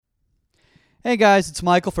Hey guys, it's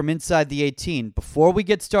Michael from Inside the 18. Before we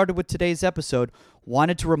get started with today's episode,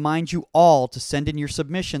 wanted to remind you all to send in your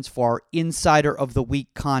submissions for our Insider of the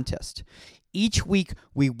Week contest. Each week,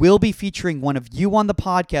 we will be featuring one of you on the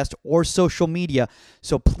podcast or social media,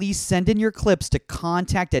 so please send in your clips to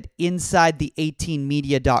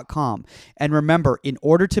contact@insidethe18media.com. And remember, in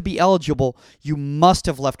order to be eligible, you must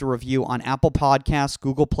have left a review on Apple Podcasts,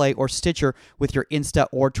 Google Play, or Stitcher with your Insta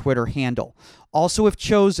or Twitter handle. Also, if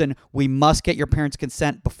chosen, we must get your parents'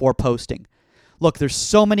 consent before posting. Look, there's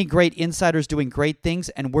so many great insiders doing great things,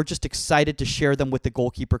 and we're just excited to share them with the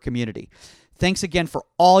goalkeeper community. Thanks again for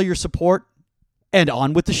all your support. And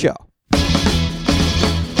on with the show.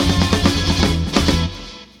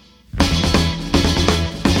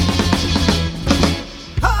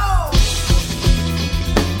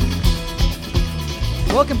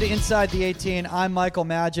 Welcome to Inside the 18. I'm Michael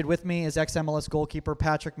Magid. With me is ex-MLS goalkeeper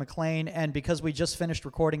Patrick McLean. And because we just finished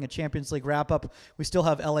recording a Champions League wrap-up, we still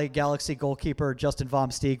have LA Galaxy goalkeeper Justin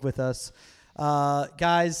Vomsteeg with us.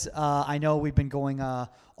 Guys, I know we've been going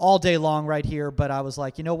all day long right here, but I was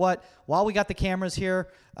like, you know what? While we got the cameras here,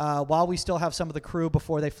 while we still have some of the crew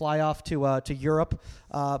before they fly off to Europe.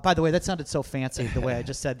 By the way, that sounded so fancy the way I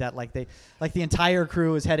just said that. Like the entire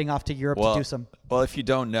crew is heading off to Europe to do some. Well, if you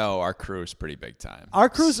don't know, our crew is pretty big time. Our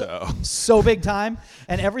crew's so big time,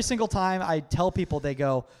 and every single time I tell people, they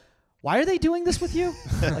go, "Why are they doing this with you?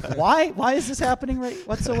 Like, why is this happening right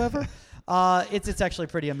whatsoever?" It's actually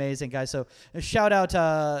pretty amazing, guys. So shout out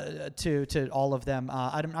to all of them.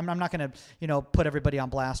 I'm not going to put everybody on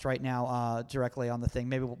blast right now directly on the thing.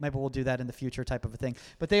 Maybe we'll do that in the future, type of a thing.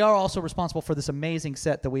 But they are also responsible for this amazing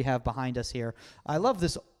set that we have behind us here. I love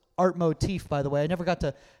this art motif, by the way. I never got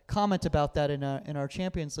to comment about that in our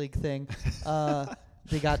Champions League thing.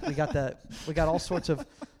 We got all sorts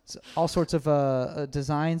of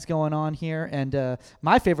designs going on here, and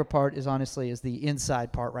my favorite part is the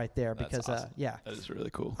inside part right there, because awesome. That is really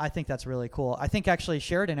cool. I think that's really cool. I think actually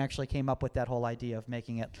Sheridan came up with that whole idea of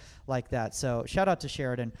making it like that. So shout out to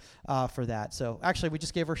Sheridan for that. So actually we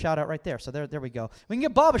just gave her a shout out right there. So there we go. We can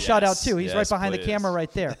give Bob a shout out too. He's right behind the camera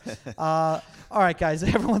right there. All right, guys.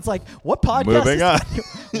 Everyone's like, what podcast? Moving on.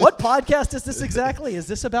 What podcast is this exactly? Is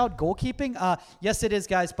this about goalkeeping? Yes, it is,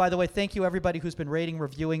 guys. By the way, thank you everybody who's been rating,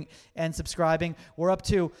 reviewing, and subscribing. We're up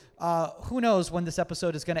to who knows when this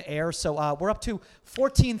episode is going to air. So we're up to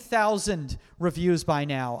 14,000 reviews by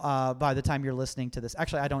now. By the time you're listening to this,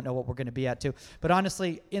 actually, I don't know what we're going to be at too. But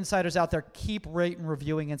honestly, insiders out there, keep rating,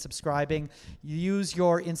 reviewing, and subscribing. Use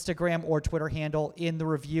your Instagram or Twitter handle in the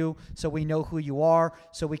review so we know who you are.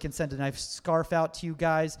 So we can send a nice scarf out to you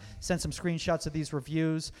guys. Send some screenshots of these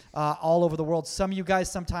reviews all over the world. Some of you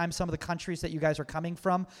guys, sometimes some of the countries that you guys are coming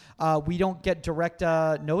from, we don't get direct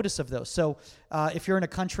notice of those. So if you're in a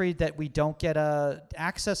country that we don't get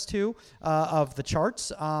access to of the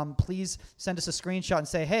charts, please send us a screenshot and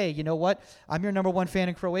say, hey, you know what? I'm your number one fan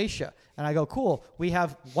in Croatia. And I go, cool. We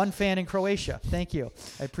have one fan in Croatia. Thank you.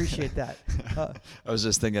 I appreciate that. I was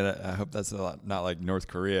just thinking, I hope that's not like North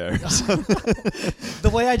Korea or something.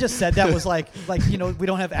 The way I just said that was like we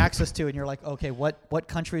don't have access to, and you're like, okay, what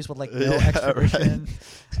countries would like no extradition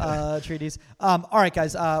treaties? All right,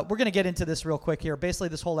 guys, we're going to get into this real quick here. Basically,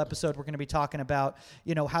 this whole episode, we're going to be talking about,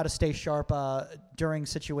 how to stay sharp during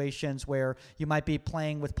situations where you might be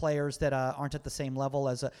playing with players that aren't at the same level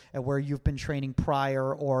as where you've been training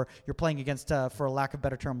prior, or you're playing against, for a lack of a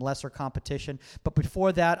better term, lesser competition. But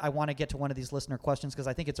before that, I want to get to one of these listener questions because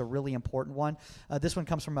I think it's a really important one. This one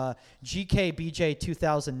comes from GKBJ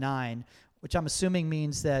 2009, which I'm assuming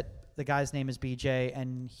means that the guy's name is BJ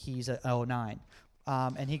and he's a 09.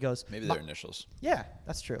 And he goes, maybe their initials. Yeah,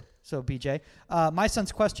 that's true. So BJ, my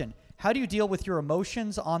son's question: how do you deal with your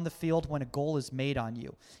emotions on the field when a goal is made on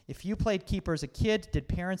you? If you played keeper as a kid, did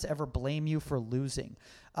parents ever blame you for losing?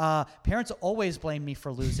 Parents always blamed me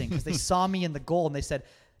for losing because they saw me in the goal and they said,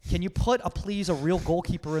 can you put a real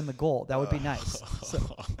goalkeeper in the goal? That would be nice. So,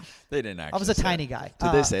 they didn't actually. I was a tiny guy.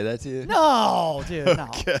 Did they say that to you? No, dude, no.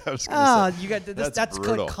 Okay, I was gonna say, you got this. That's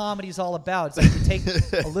brutal. what comedy's all about. It's like you take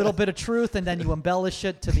a little bit of truth and then you embellish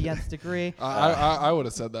it to the nth degree. I would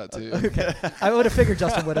have said that to you. Okay, I would have figured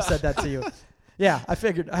Justin would have said that to you. Yeah, I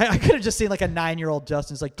figured. I could have just seen like a 9-year-old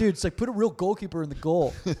Justin. It's like, dude, it's like put a real goalkeeper in the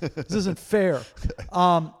goal. This isn't fair.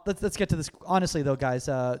 Let's get to this. Honestly, though, guys,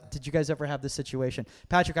 did you guys ever have this situation?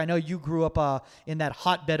 Patrick, I know you grew up in that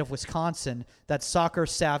hotbed of Wisconsin, that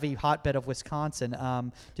soccer-savvy hotbed of Wisconsin.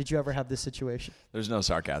 Did you ever have this situation? There's no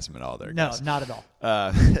sarcasm at all there, No, guys. not at all.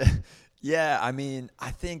 Yeah, I mean, I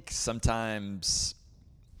think sometimes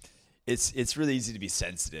it's really easy to be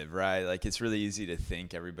sensitive, right? Like it's really easy to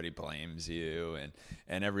think everybody blames you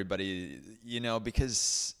and everybody,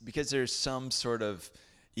 because there's some sort of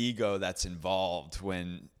ego that's involved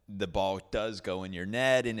when the ball does go in your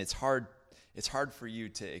net, and it's hard for you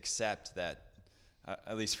to accept that.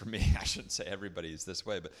 At least for me, I shouldn't say everybody is this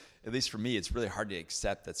way, but at least for me, it's really hard to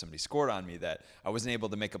accept that somebody scored on me, that I wasn't able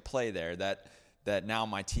to make a play there, that now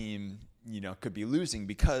my team, could be losing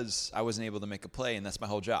because I wasn't able to make a play, and that's my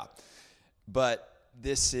whole job. But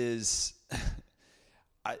this is,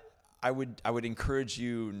 I would encourage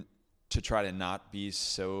you to try to not be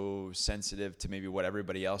so sensitive to maybe what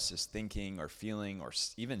everybody else is thinking or feeling or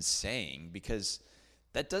even saying, because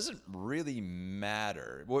that doesn't really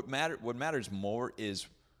matter. What matters more is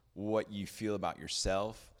what you feel about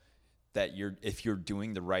yourself, that if you're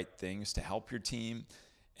doing the right things to help your team,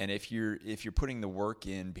 and if you're putting the work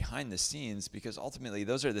in behind the scenes, because ultimately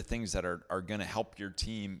those are the things that are going to help your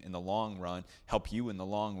team in the long run, help you in the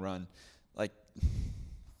long run. Like,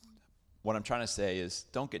 what I'm trying to say is,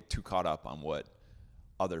 don't get too caught up on what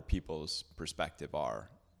other people's perspective are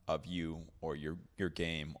of you or your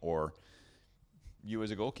game or you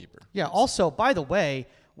as a goalkeeper. Yeah. Also, by the way,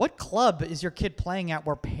 what club is your kid playing at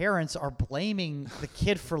where parents are blaming the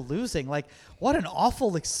kid for losing? Like, what an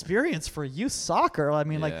awful experience for youth soccer. I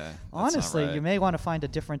mean, honestly, right. You may want to find a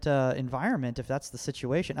different environment if that's the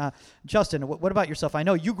situation. Justin, what about yourself? I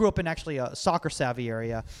know you grew up in actually a soccer savvy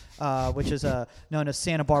area, which is known as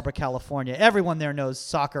Santa Barbara, California. Everyone there knows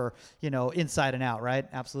soccer, inside and out, right?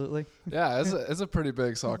 Absolutely. Yeah, it's a pretty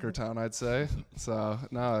big soccer town, I'd say. So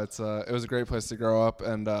no, it was a great place to grow up.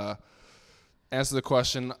 And answer the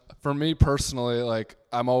question, for me personally, like,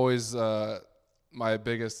 I'm always my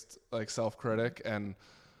biggest self-critic, and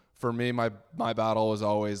for me my battle was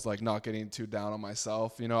always not getting too down on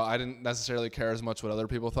myself. I didn't necessarily care as much what other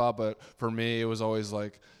people thought, but for me it was always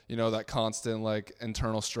that constant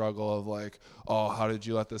internal struggle of oh, how did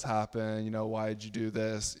you let this happen? Why did you do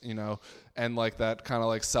this? And that kind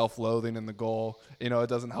of self-loathing in the goal. It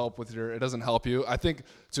doesn't help you. I think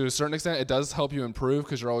to a certain extent it does help you improve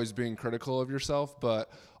because you're always being critical of yourself,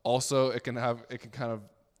 but also it can kind of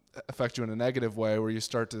affect you in a negative way where you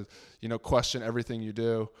start to, question everything you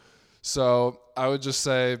do. So I would just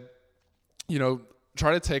say,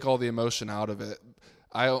 try to take all the emotion out of it.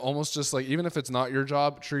 I almost just even if it's not your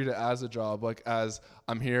job, treat it as a job. As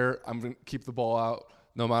I'm here, I'm going to keep the ball out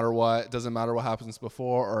no matter what. It doesn't matter what happens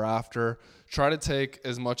before or after. Try to take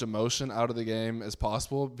as much emotion out of the game as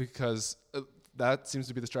possible, because that seems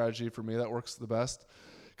to be the strategy for me that works the best.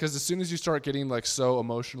 Because as soon as you start getting so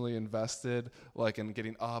emotionally invested, and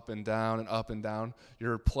getting up and down,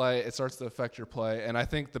 your play, it starts to affect your play. And I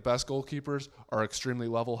think the best goalkeepers are extremely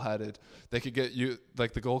level-headed. They could get you, the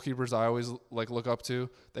goalkeepers I always look up to,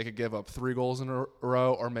 they could give up 3 goals in a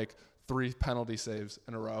row or make 3 penalty saves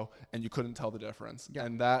in a row, and you couldn't tell the difference. Yeah.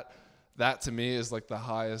 And that to me is the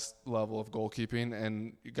highest level of goalkeeping.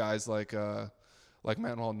 And guys like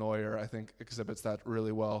Manuel Neuer, I think, exhibits that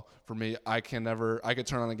really well. For me, I could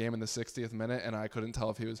turn on a game in the 60th minute and I couldn't tell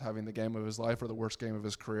if he was having the game of his life or the worst game of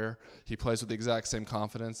his career. He plays with the exact same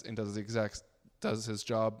confidence and does his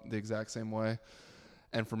job the exact same way.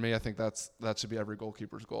 And for me, I think that should be every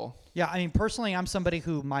goalkeeper's goal. Yeah, I mean, personally, I'm somebody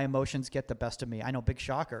who my emotions get the best of me. I know, big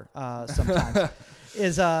shocker sometimes.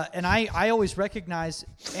 And I always recognize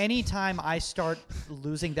anytime I start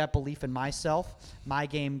losing that belief in myself, my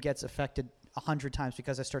game gets affected 100 times,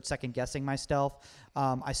 because I start second guessing myself.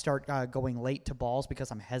 I start going late to balls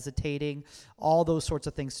because I'm hesitating. All those sorts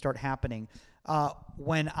of things start happening.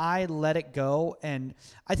 When I let it go, and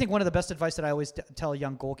I think one of the best advice that I always tell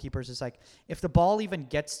young goalkeepers is if the ball even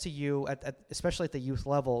gets to you especially at the youth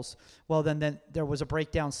levels, well, then there was a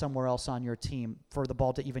breakdown somewhere else on your team for the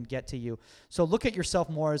ball to even get to you. So look at yourself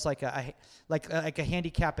more as like a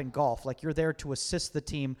handicap in golf. You're there to assist the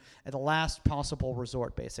team at the last possible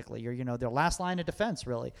resort, basically. You're their last line of defense,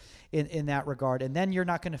 really, in that regard. And then you're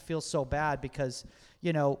not going to feel so bad because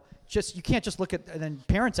you can't just look at, and then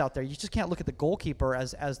parents out there, you just can't look at the goalkeeper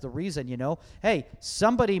as the reason, hey,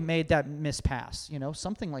 somebody made that miss pass,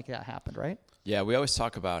 something like that happened, right? Yeah, we always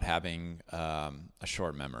talk about having a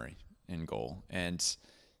short memory in goal, and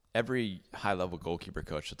every high-level goalkeeper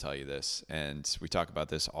coach will tell you this, and we talk about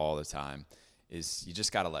this all the time, is you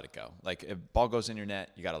just got to let it go. If ball goes in your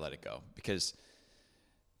net, you got to let it go, because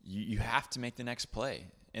you have to make the next play.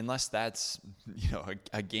 Unless that's,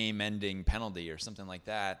 a game-ending penalty or something like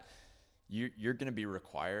that, you're going to be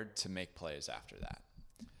required to make plays after that.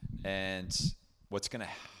 And what's going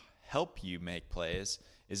to help you make plays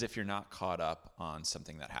is if you're not caught up on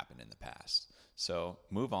something that happened in the past. So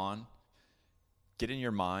move on, get in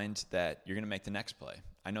your mind that you're going to make the next play.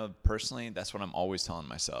 I know personally, that's what I'm always telling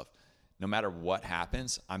myself. No matter what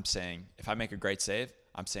happens, I'm saying, if I make a great save,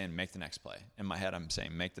 I'm saying make the next play. In my head, I'm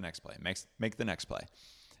saying make the next play, make the next play.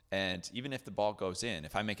 And even if the ball goes in,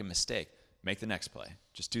 if I make a mistake, make the next play.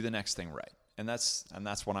 Just do the next thing right. And that's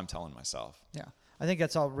what I'm telling myself. Yeah. I think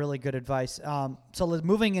that's all really good advice.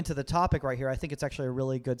 Moving into the topic right here, I think it's actually a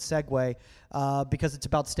really good segue because it's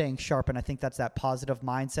about staying sharp, and I think that's that positive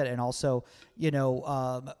mindset, and also,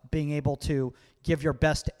 being able to give your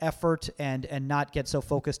best effort and not get so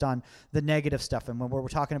focused on the negative stuff. And when we're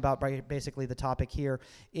talking about basically the topic here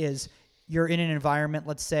is you're in an environment.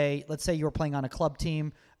 Let's say you were playing on a club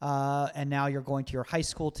team, and now you're going to your high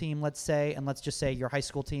school team. Let's just say your high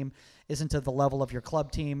school team isn't to the level of your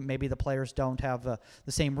club team. Maybe the players don't have the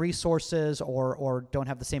same resources or don't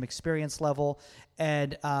have the same experience level.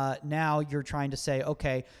 And now you're trying to say,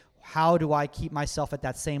 okay, how do I keep myself at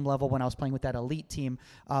that same level when I was playing with that elite team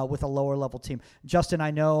with a lower level team? Justin,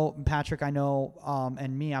 I know, Patrick, I know,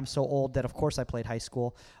 and me, I'm so old that of course I played high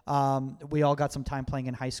school. We all got some time playing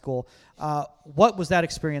in high school. What was that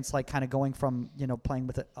experience like, kind of going from, playing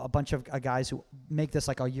with a bunch of guys who make this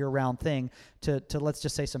like a year-round thing to let's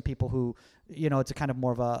just say some people who, it's a kind of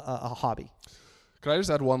more of a hobby? Could I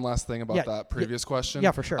just add one last thing about that previous question?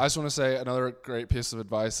 Yeah, for sure. I just want to say another great piece of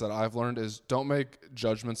advice that I've learned is don't make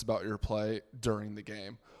judgments about your play during the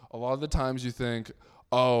game. A lot of the times you think,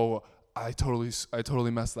 oh, I totally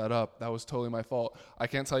messed that up. That was totally my fault. I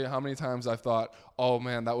can't tell you how many times I've thought, oh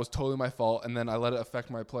man, that was totally my fault. And then I let it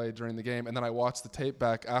affect my play during the game. And then I watch the tape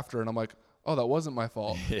back after and I'm like, oh, that wasn't my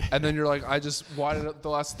fault. Yeah. And then you're like, why did the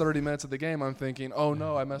last 30 minutes of the game, I'm thinking, oh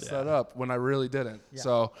no, I messed that up when I really didn't. Yeah.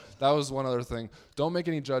 So that was one other thing. Don't make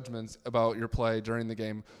any judgments about your play during the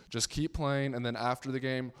game. Just keep playing. And then after the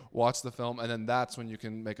game, watch the film. And then that's when you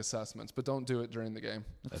can make assessments, but don't do it during the game.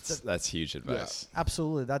 That's huge advice. Yeah.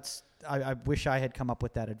 Absolutely. I wish I had come up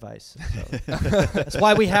with that advice. So. That's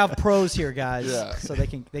why we have pros here, guys, so they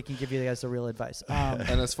can give you guys the real advice.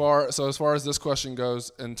 And as far as this question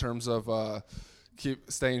goes, in terms of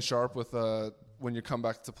keep staying sharp with when you come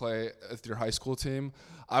back to play with your high school team,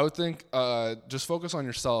 I would think just focus on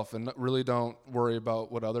yourself and really don't worry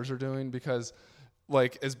about what others are doing, because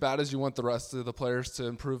like as bad as you want the rest of the players to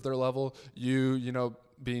improve their level,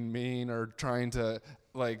 being mean or trying to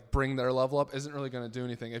like bring their level up isn't really going to do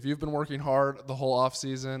anything. If you've been working hard the whole off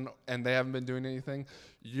season and they haven't been doing anything,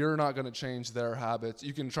 you're not going to change their habits.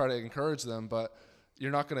 You can try to encourage them, but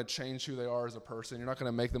you're not going to change who they are as a person. You're not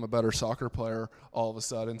going to make them a better soccer player all of a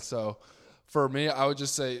sudden. So for me, I would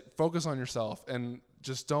just say focus on yourself and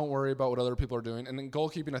just don't worry about what other people are doing. And in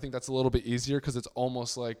goalkeeping, I think that's a little bit easier because it's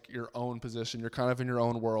almost like your own position. You're kind of in your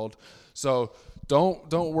own world. So don't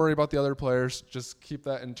worry about the other players. Just keep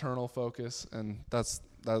that internal focus, and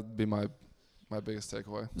that'd be my biggest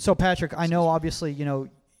takeaway. So Patrick, I know obviously,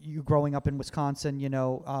 you growing up in Wisconsin,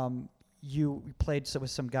 you played with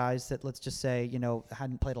some guys that, let's just say,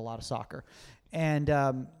 hadn't played a lot of soccer.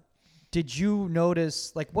 And did you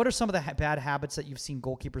notice, like, what are some of the bad habits that you've seen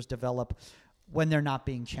goalkeepers develop when they're not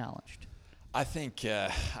being challenged? I think,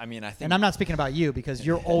 and I'm not speaking about you because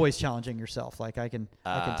you're always challenging yourself. Like I can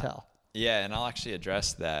tell. Yeah. And I'll actually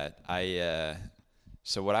address that.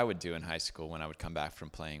 So what I would do in high school when I would come back from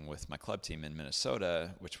playing with my club team in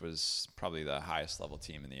Minnesota, which was probably the highest level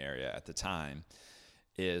team in the area at the time,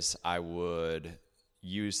 is I would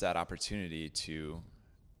use that opportunity to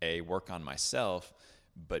A, work on myself,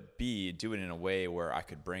 but B, do it in a way where I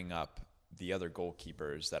could bring up the other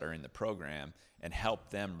goalkeepers that are in the program and help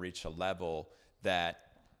them reach a level that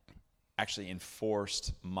actually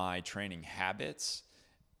enforced my training habits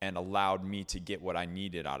and allowed me to get what I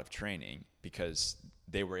needed out of training because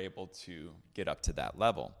they were able to get up to that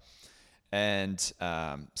level. And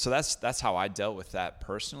so that's how I dealt with that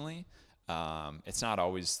personally. It's not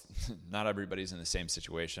always, not everybody's in the same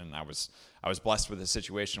situation. I was blessed with a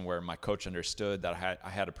situation where my coach understood that I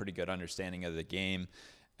had a pretty good understanding of the game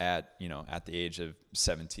at the age of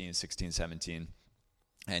 16, 17,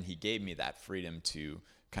 and he gave me that freedom to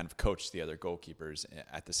kind of coach the other goalkeepers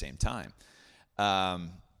at the same time.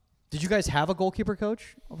 Did you guys have a goalkeeper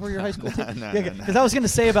coach for your high school team? No. Because I was going to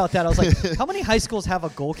say about that, I was like, how many high schools have a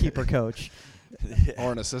goalkeeper coach?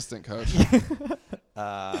 Or an assistant coach.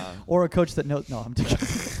 Or a coach that knows. No, I'm joking.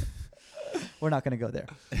 We're not going to go there.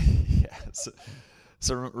 Yeah.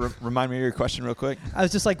 So remind me of your question real quick. I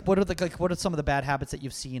was just like, what are some of the bad habits that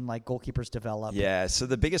you've seen like goalkeepers develop? Yeah. So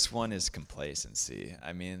the biggest one is complacency.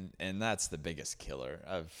 I mean, and that's the biggest killer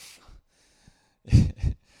of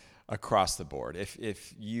across the board.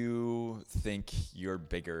 If you think you're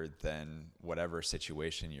bigger than whatever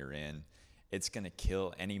situation you're in, it's going to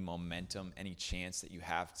kill any momentum, any chance that you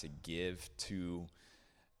have to give to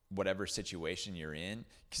whatever situation you're in,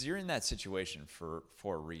 because you're in that situation for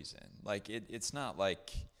a reason. Like it's not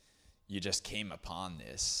like you just came upon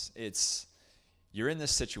this. You're in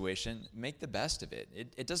this situation, make the best of it.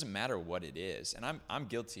 It doesn't matter what it is. And I'm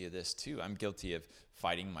guilty of this too. I'm guilty of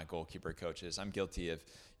fighting my goalkeeper coaches. I'm guilty of,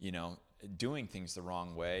 doing things the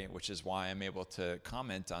wrong way, which is why I'm able to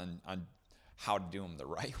comment on how to do them the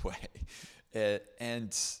right way.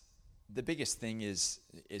 And the biggest thing is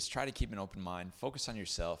try to keep an open mind, focus on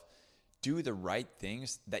yourself, do the right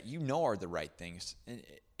things that are the right things,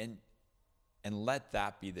 and let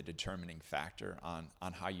that be the determining factor on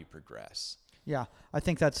how you progress. Yeah, I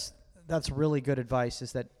think that's really good advice,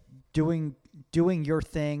 is that doing your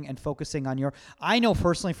thing and focusing on I know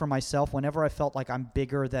personally for myself, whenever I felt like I'm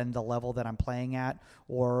bigger than the level that I'm playing at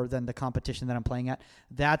or than the competition that I'm playing at,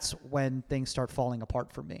 that's when things start falling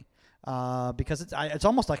apart for me. Because it's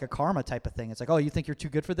almost like a karma type of thing. It's like, oh, you think you're too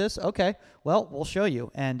good for this? Okay, well, we'll show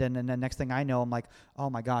you. And then the next thing I know, I'm like, oh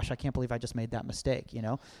my gosh, I can't believe I just made that mistake,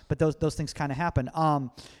 But those things kind of happen.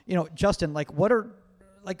 Justin,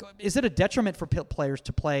 is it a detriment for players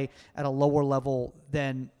to play at a lower level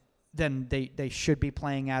than they should be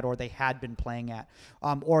playing at, or they had been playing at?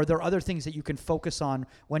 Or are there other things that you can focus on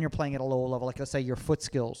when you're playing at a lower level, like let's say your foot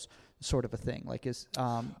skills sort of a thing?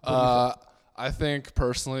 I think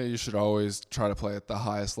personally you should always try to play at the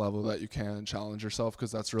highest level that you can and challenge yourself,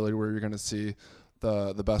 because that's really where you're going to see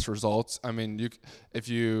the best results. I mean, if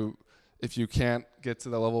you can't get to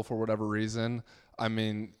the level for whatever reason, I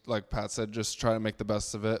mean, like Pat said, just try to make the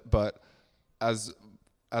best of it. But as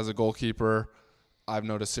a goalkeeper, I've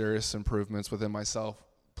noticed serious improvements within myself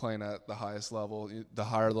playing at the highest level. The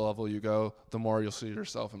higher the level you go, the more you'll see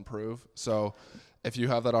yourself improve. So if you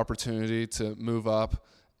have that opportunity to move up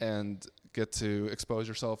and get to expose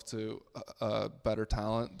yourself to better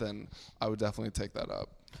talent, then I would definitely take that up.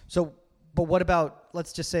 So, but what about,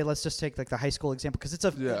 let's just take like the high school example,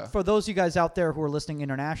 because for those of you guys out there who are listening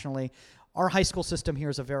internationally, our high school system here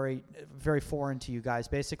is a very, very foreign to you guys.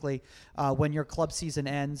 Basically, when your club season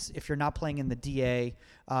ends, if you're not playing in the DA,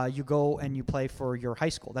 you go and you play for your high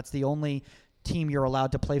school. That's the only team you're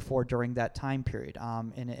allowed to play for during that time period,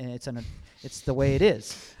 and it's the way it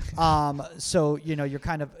is. So you're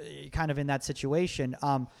kind of in that situation.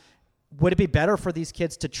 Would it be better for these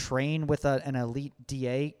kids to train with an elite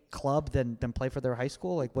DA club than play for their high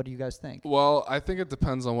school? Like, what do you guys think? Well, I think it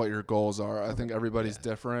depends on what your goals are. I think everybody's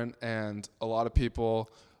different, and a lot of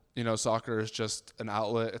people, soccer is just an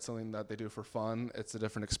outlet. It's something that they do for fun. It's a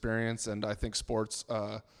different experience, and I think sports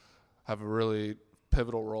have a really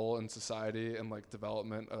pivotal role in society and like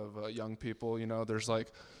development of young people. There's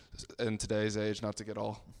like, in today's age, not to get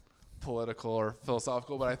all political or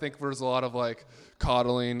philosophical, but I think there's a lot of like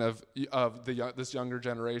coddling of this younger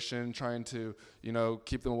generation, trying to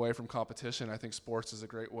keep them away from competition. I think sports is a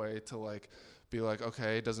great way to like be like,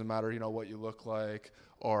 okay, it doesn't matter what you look like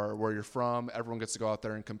or where you're from, everyone gets to go out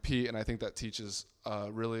there and compete. And I think that teaches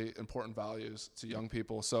really important values to young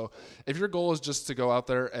people. So if your goal is just to go out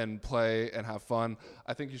there and play and have fun,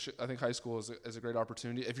 I think high school is a great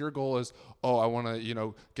opportunity. If your goal is, I want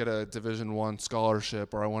to get a Division I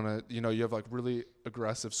scholarship, or I want to you have like really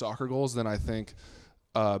aggressive soccer goals, then I think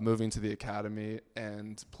moving to the academy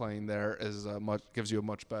and playing there gives you a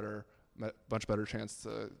much better chance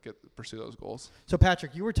to pursue those goals. So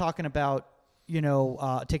Patrick, you were talking about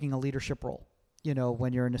taking a leadership role,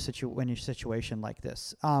 when you're in a situation like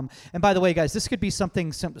this. And by the way, guys, this could be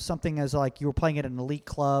something as like you were playing at an elite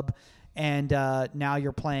club, and now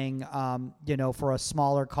you're playing, for a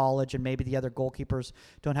smaller college, and maybe the other goalkeepers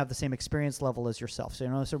don't have the same experience level as yourself.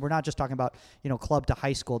 So, so we're not just talking about, club to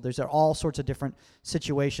high school. There's all sorts of different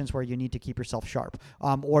situations where you need to keep yourself sharp.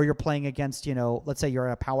 Or you're playing against, let's say you're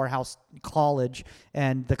at a powerhouse college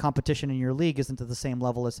and the competition in your league isn't at the same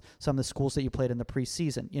level as some of the schools that you played in the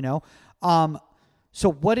preseason,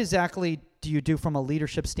 So what exactly do you do from a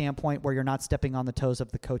leadership standpoint where you're not stepping on the toes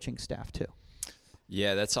of the coaching staff too?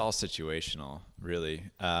 Yeah, that's all situational, really.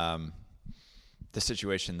 The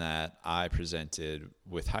situation that I presented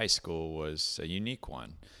with high school was a unique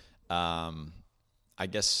one. I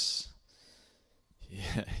guess,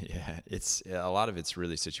 it's a lot of it's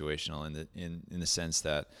really situational in the sense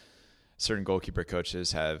that certain goalkeeper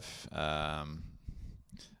coaches are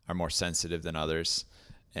more sensitive than others,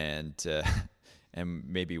 and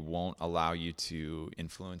maybe won't allow you to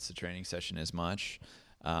influence the training session as much.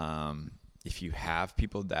 If you have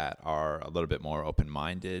people that are a little bit more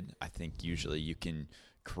open-minded, I think usually you can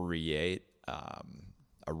create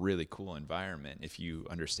a really cool environment if you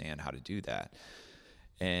understand how to do that.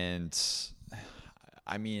 And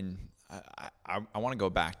I mean, I want to go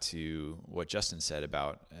back to what Justin said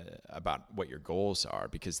about what your goals are,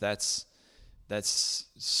 because that's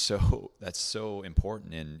so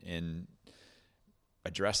important in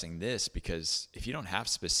addressing this, because if you don't have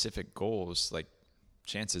specific goals, like,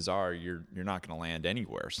 chances are you're not going to land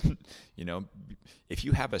anywhere. You know, if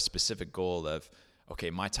you have a specific goal of, okay,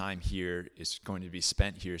 my time here is going to be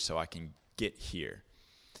spent here so I can get here,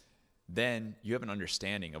 then you have an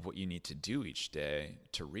understanding of what you need to do each day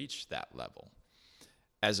to reach that level.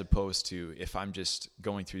 As opposed to if I'm just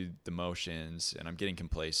going through the motions and I'm getting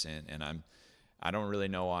complacent and I don't really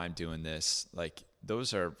know why I'm doing this, like,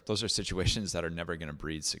 those are situations that are never going to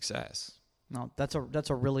breed success. No, that's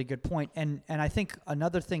a really good point. And I think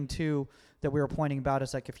another thing too that we were pointing about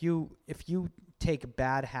is, like, if you take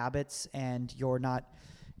bad habits and you're not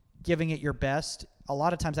giving it your best, a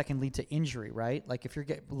lot of times that can lead to injury, right? Like, if you're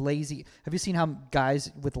lazy, have you seen how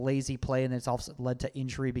guys with lazy play and it's also led to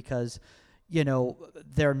injury because, you know,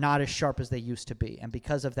 they're not as sharp as they used to be, and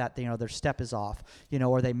because of that, you know, their step is off, you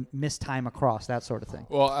know, or they miss time across, that sort of thing.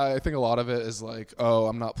 Well, I think a lot of it is like, oh,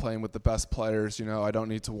 I'm not playing with the best players, you know, I don't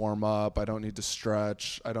need to warm up, I don't need to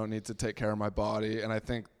stretch, I don't need to take care of my body, and I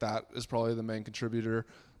think that is probably the main contributor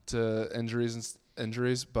to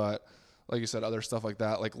injuries, but like you said, other stuff like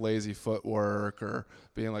that, like lazy footwork or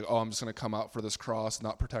being like, oh, I'm just going to come out for this cross,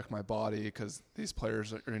 not protect my body because these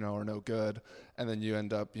players are no good. And then you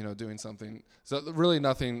end up, you know, doing something. So really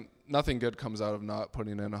nothing good comes out of not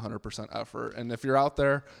putting in 100% effort. And if you're out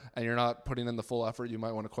there and you're not putting in the full effort, you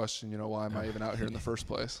might want to question, you know, why am I even out here in the first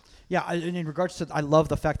place? Yeah, and in regards to, I love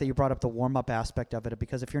the fact that you brought up the warm-up aspect of it,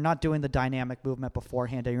 because if you're not doing the dynamic movement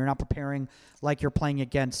beforehand and you're not preparing like you're playing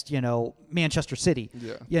against, you know, Manchester City,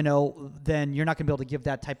 you know, then you're not going to be able to give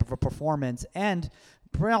that type of a performance. And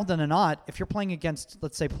more often than not, if you're playing against,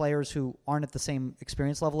 let's say, players who aren't at the same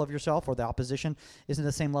experience level of yourself, or the opposition isn't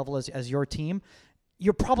the same level as your team,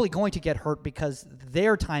 you're probably going to get hurt because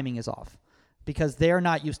their timing is off, because they're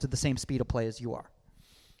not used to the same speed of play as you are,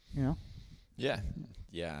 you know? Yeah,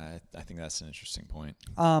 I think that's an interesting point.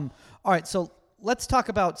 All right, so let's talk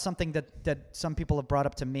about something that some people have brought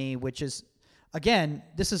up to me, which is, again,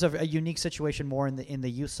 this is a unique situation more in the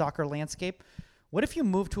youth soccer landscape. What if you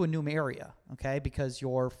move to a new area, okay? Because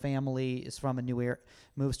your family is from a new area,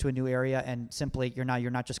 moves to a new area, and simply you're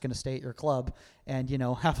not just going to stay at your club and, you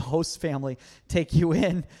know, have a host family take you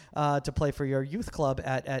in to play for your youth club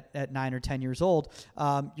at 9 or 10 years old.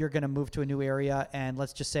 You're going to move to a new area, and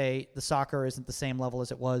let's just say the soccer isn't the same level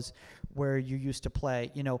as it was where you used to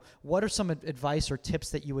play. You know, what are some advice or tips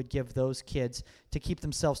that you would give those kids to keep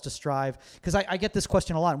themselves to strive? Because I get this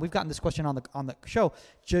question a lot, and we've gotten this question on the show.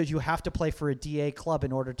 Do you have to play for a DA club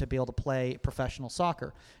in order to be able to play professional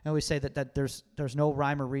soccer? And we say that there's no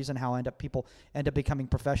rhyme or reason how people end up becoming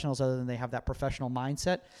professionals other than they have that professional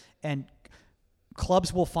mindset. And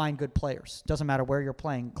clubs will find good players. Doesn't matter where you're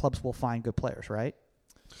playing, clubs will find good players, right?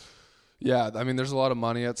 Yeah, I mean, there's a lot of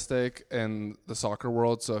money at stake in the soccer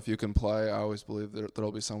world, so if you can play, I always believe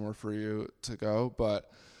there'll be somewhere for you to go.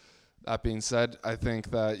 But that being said, I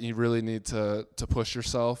think that you really need to push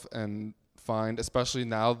yourself and find, especially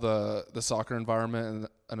now the soccer environment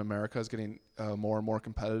in America is getting more and more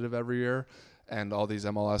competitive every year, and all these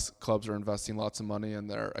MLS clubs are investing lots of money in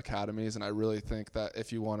their academies, and I really think that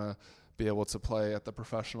if you want to be able to play at the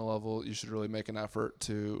professional level, you should really make an effort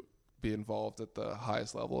to be involved at the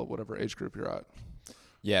highest level of whatever age group you're at.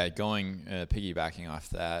 Yeah, piggybacking off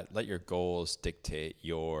that, let your goals dictate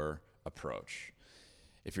your approach.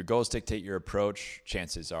 If your goals dictate your approach,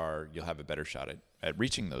 chances are you'll have a better shot at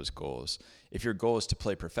reaching those goals. If your goal is to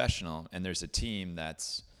play professional and there's a team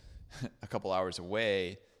that's a couple hours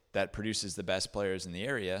away that produces the best players in the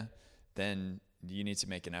area, then you need to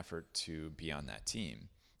make an effort to be on that team.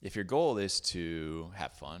 If your goal is to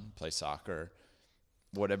have fun, play soccer,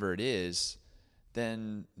 whatever it is,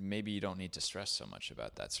 then maybe you don't need to stress so much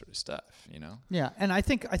about that sort of stuff, you know? Yeah, and I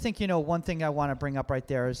think you know, one thing I want to bring up right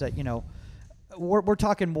there is that, you know, we're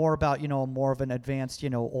talking more about, you know, more of an advanced, you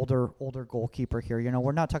know, older goalkeeper here. You know,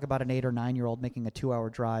 we're not talking about an 8 or 9 year old making a 2-hour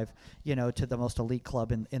drive, you know, to the most elite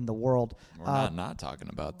club in the world. We're not talking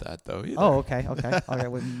about that though either. Oh, okay.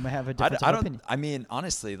 We may have a difference of opinion. I mean,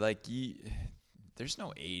 honestly, like there's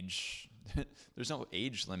no age, there's no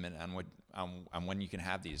age limit on when you can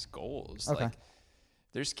have these goals. Okay. Like,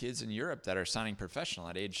 there's kids in Europe that are signing professional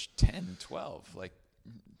at age 10, 12. Like,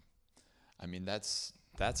 I mean, that's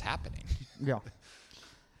happening. Yeah.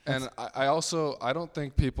 And I don't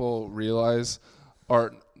think people realize,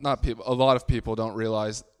 or not people, a lot of people don't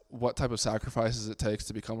realize what type of sacrifices it takes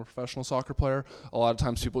to become a professional soccer player. A lot of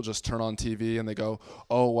times people just turn on TV and they go,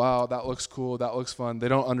 oh, wow, that looks cool, that looks fun. They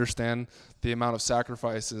don't understand the amount of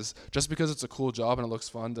sacrifices. Just because it's a cool job and it looks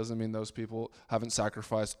fun doesn't mean those people haven't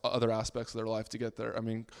sacrificed other aspects of their life to get there. I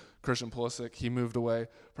mean, Christian Pulisic, he moved away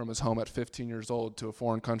from his home at 15 years old to a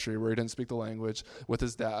foreign country where he didn't speak the language with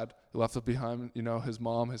his dad. He left it behind, his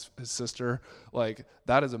mom, his sister. Like,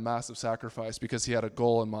 that is a massive sacrifice because he had a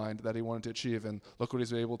goal in mind that he wanted to achieve, and look what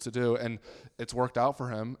he's been able to do. And it's worked out for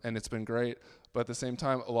him, and it's been great. But at the same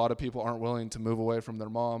time, a lot of people aren't willing to move away from their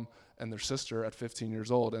mom and their sister at 15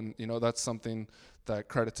 years old. And, that's something that,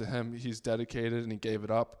 credit to him, he's dedicated and he gave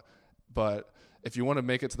it up. But if you want to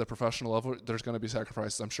make it to the professional level, there's going to be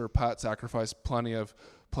sacrifices. I'm sure Pat sacrificed plenty of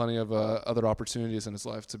other opportunities in his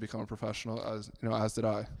life to become a professional, as did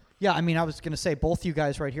I. Yeah, I mean, I was going to say both you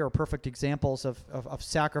guys right here are perfect examples of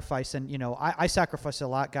sacrifice. And, I sacrificed a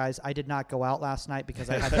lot, guys. I did not go out last night because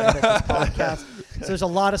I had to edit this podcast. So there's a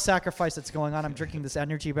lot of sacrifice that's going on. I'm drinking this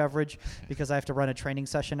energy beverage because I have to run a training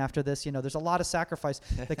session after this. There's a lot of sacrifice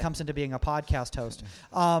that comes into being a podcast host.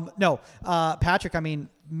 Patrick, I mean,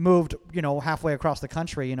 moved, halfway across the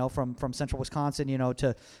country, from central Wisconsin,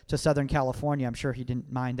 to Southern California. I'm sure he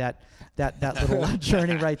didn't mind that little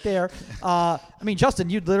journey right there. I mean,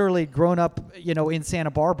 Justin, you'd literally grown up, in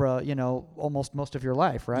Santa Barbara, almost most of your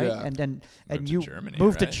life, right? Yeah. And moved you to Germany,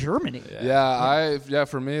 moved to right? Germany.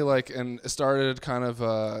 For me, and it started kind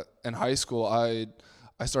of in high school. I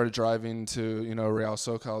started driving to, Real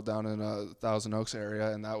SoCal down in Thousand Oaks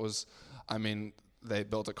area, and that was, I mean, they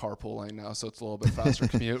built a carpool lane now, so it's a little bit faster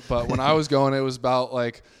commute. But when I was going, it was about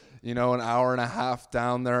an hour and a half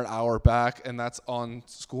down there, an hour back, and that's on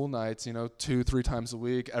school nights, 2-3 times a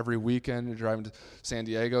week. Every weekend you're driving to San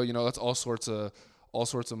Diego, that's all sorts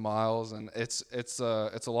of miles, and it's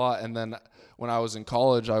a lot. And then when I was in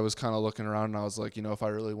college, I was kind of looking around and I was like, if I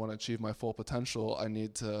really want to achieve my full potential, I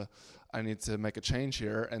need to make a change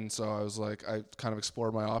here. And so I was like, I kind of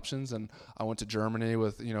explored my options, and I went to Germany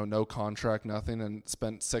with, no contract, nothing, and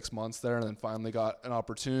spent 6 months there, and then finally got an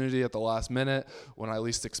opportunity at the last minute when I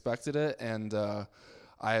least expected it. And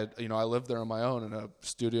I lived there on my own in a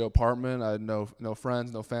studio apartment. I had no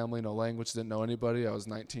friends, no family, no language, didn't know anybody. I was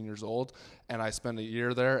 19 years old, and I spent a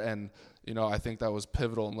year there, and I think that was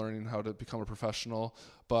pivotal in learning how to become a professional.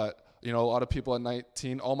 But a lot of people at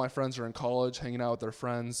 19, all my friends are in college, hanging out with their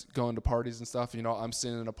friends, going to parties and stuff. I'm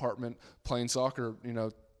sitting in an apartment playing soccer,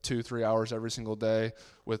 2-3 hours every single day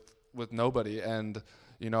with nobody. And,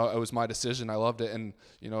 it was my decision. I loved it. And,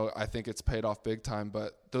 I think it's paid off big time.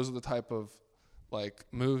 But those are the type of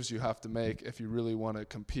moves you have to make if you really want to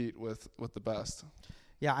compete with the best.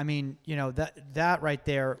 Yeah, I mean, that right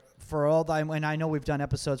there, for all the, and I know we've done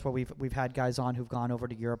episodes where we've had guys on who've gone over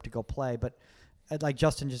to Europe to go play, but like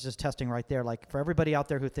Justin just testing right there, for everybody out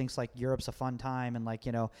there who thinks Europe's a fun time and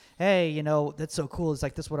hey, that's so cool. It's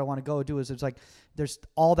this is what I want to go do. It's there's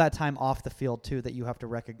all that time off the field too that you have to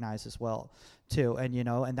recognize as well too. And,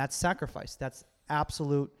 and that's sacrifice. That's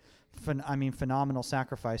absolute phenomenal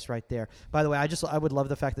sacrifice right there. By the way, I would love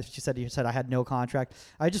the fact that you said I had no contract.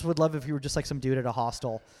 I just would love if you were just some dude at a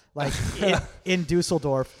hostel, in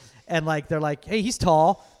Dusseldorf. And they're like, hey, he's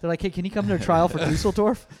tall. They're like, hey, can he come to a trial for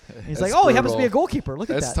Dusseldorf? And he's like, oh, he happens to be a goalkeeper. Look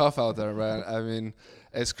at that. It's tough out there, man. I mean,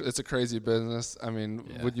 it's a crazy business. I mean,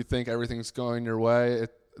 Would you think everything's going your way,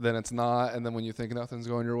 then it's not. And then when you think nothing's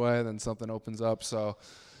going your way, then something opens up. So,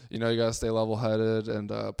 you got to stay level-headed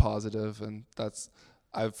and positive. And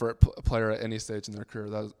for a player at any stage in their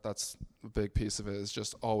career, that's a big piece of it, is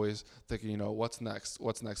just always thinking, what's next,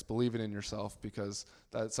 believing in yourself, because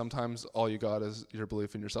that sometimes all you got is your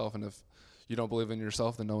belief in yourself, and if you don't believe in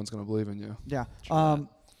yourself, then no one's going to believe in you. Yeah.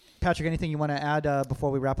 Patrick, anything you want to add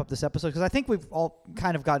before we wrap up this episode? Because I think we've all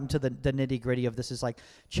kind of gotten to the nitty-gritty of this. Is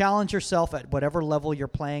challenge yourself at whatever level you're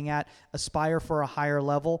playing at, aspire for a higher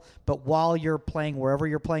level, but while you're playing, wherever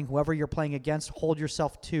you're playing, whoever you're playing against, hold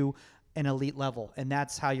yourself to an elite level, and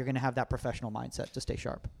that's how you're going to have that professional mindset to stay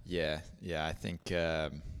sharp. Yeah, I think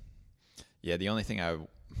the only thing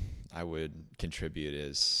I would contribute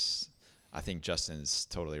is I think Justin's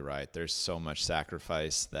totally right. There's so much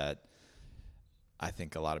sacrifice that I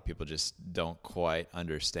think a lot of people just don't quite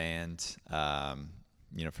understand.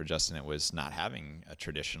 For Justin, it was not having a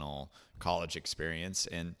traditional college experience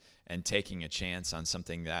and taking a chance on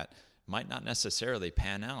something that might not necessarily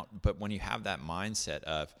pan out. But when you have that mindset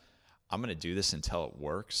of, I'm going to do this until it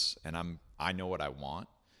works, and I know what I want,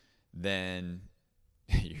 then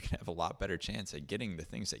you're going to have a lot better chance at getting the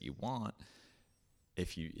things that you want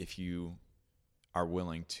if you are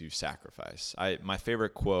willing to sacrifice. My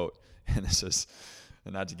favorite quote, and this is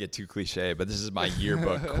not to get too cliche, but this is my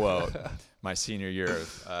yearbook quote. My senior year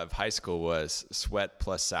of high school was sweat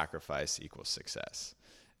plus sacrifice equals success.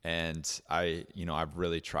 And I've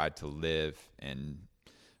really tried to live and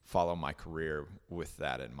follow my career with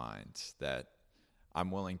that in mind, that I'm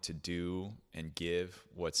willing to do and give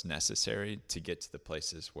what's necessary to get to the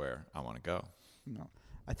places where I want to go. No,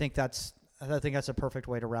 I think that's a perfect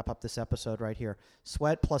way to wrap up this episode right here.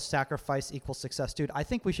 Sweat plus sacrifice equals success. Dude, I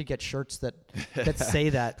think we should get shirts that say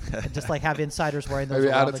that. And just like have insiders wearing those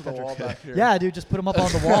Maybe around add it to the wall back here. Yeah, dude, just put them up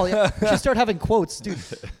on the wall. Yeah. We should start having quotes. Dude,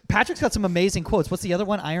 Patrick's got some amazing quotes. What's the other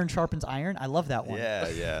one? Iron sharpens iron. I love that one. Yeah.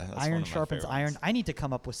 That's Iron sharpens iron. I need to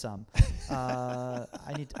come up with some. I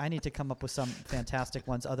need to come up with some fantastic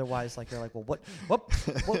ones. Otherwise, like, they're like, well, what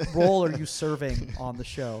role are you serving on the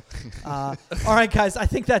show? All right, guys, I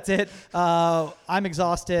think that's it. I'm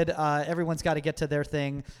exhausted. Everyone's got to get to their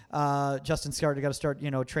thing. Justin's got to start,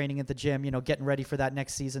 training at the gym, getting ready for that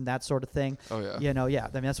next season, that sort of thing. Oh, yeah. Yeah.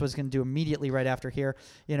 I mean, that's what he's going to do immediately right after here.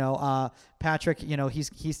 Patrick,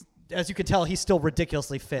 he's as you can tell, he's still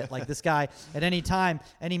ridiculously fit. Like, this guy, at any time,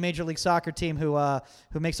 any Major League Soccer team who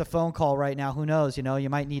makes a phone call right now, who knows? You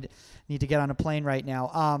might need to get on a plane right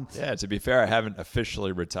now. Yeah, to be fair, I haven't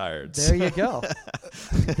officially retired. There you go.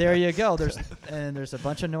 There you go. There's a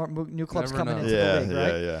bunch of new clubs coming into the league,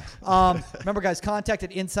 right? Yeah. Remember, guys, contact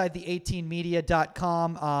at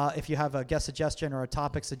insidethe18media.com. If you have a guest suggestion or a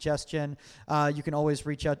topic suggestion, you can always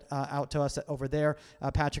reach out to us over there.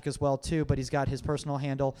 Patrick as well, too, but he's got his personal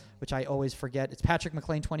handle, which I always forget. It's Patrick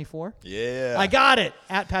McLean 24. Yeah. I got it.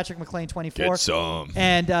 At Patrick McLean 24. Get some.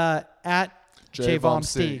 And at J.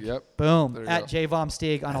 Vomsteeg. Yep. Boom. At go. J.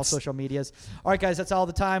 Vomsteeg on all social medias. All right, guys, that's all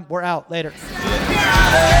the time. We're out. Later.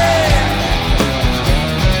 Yeah.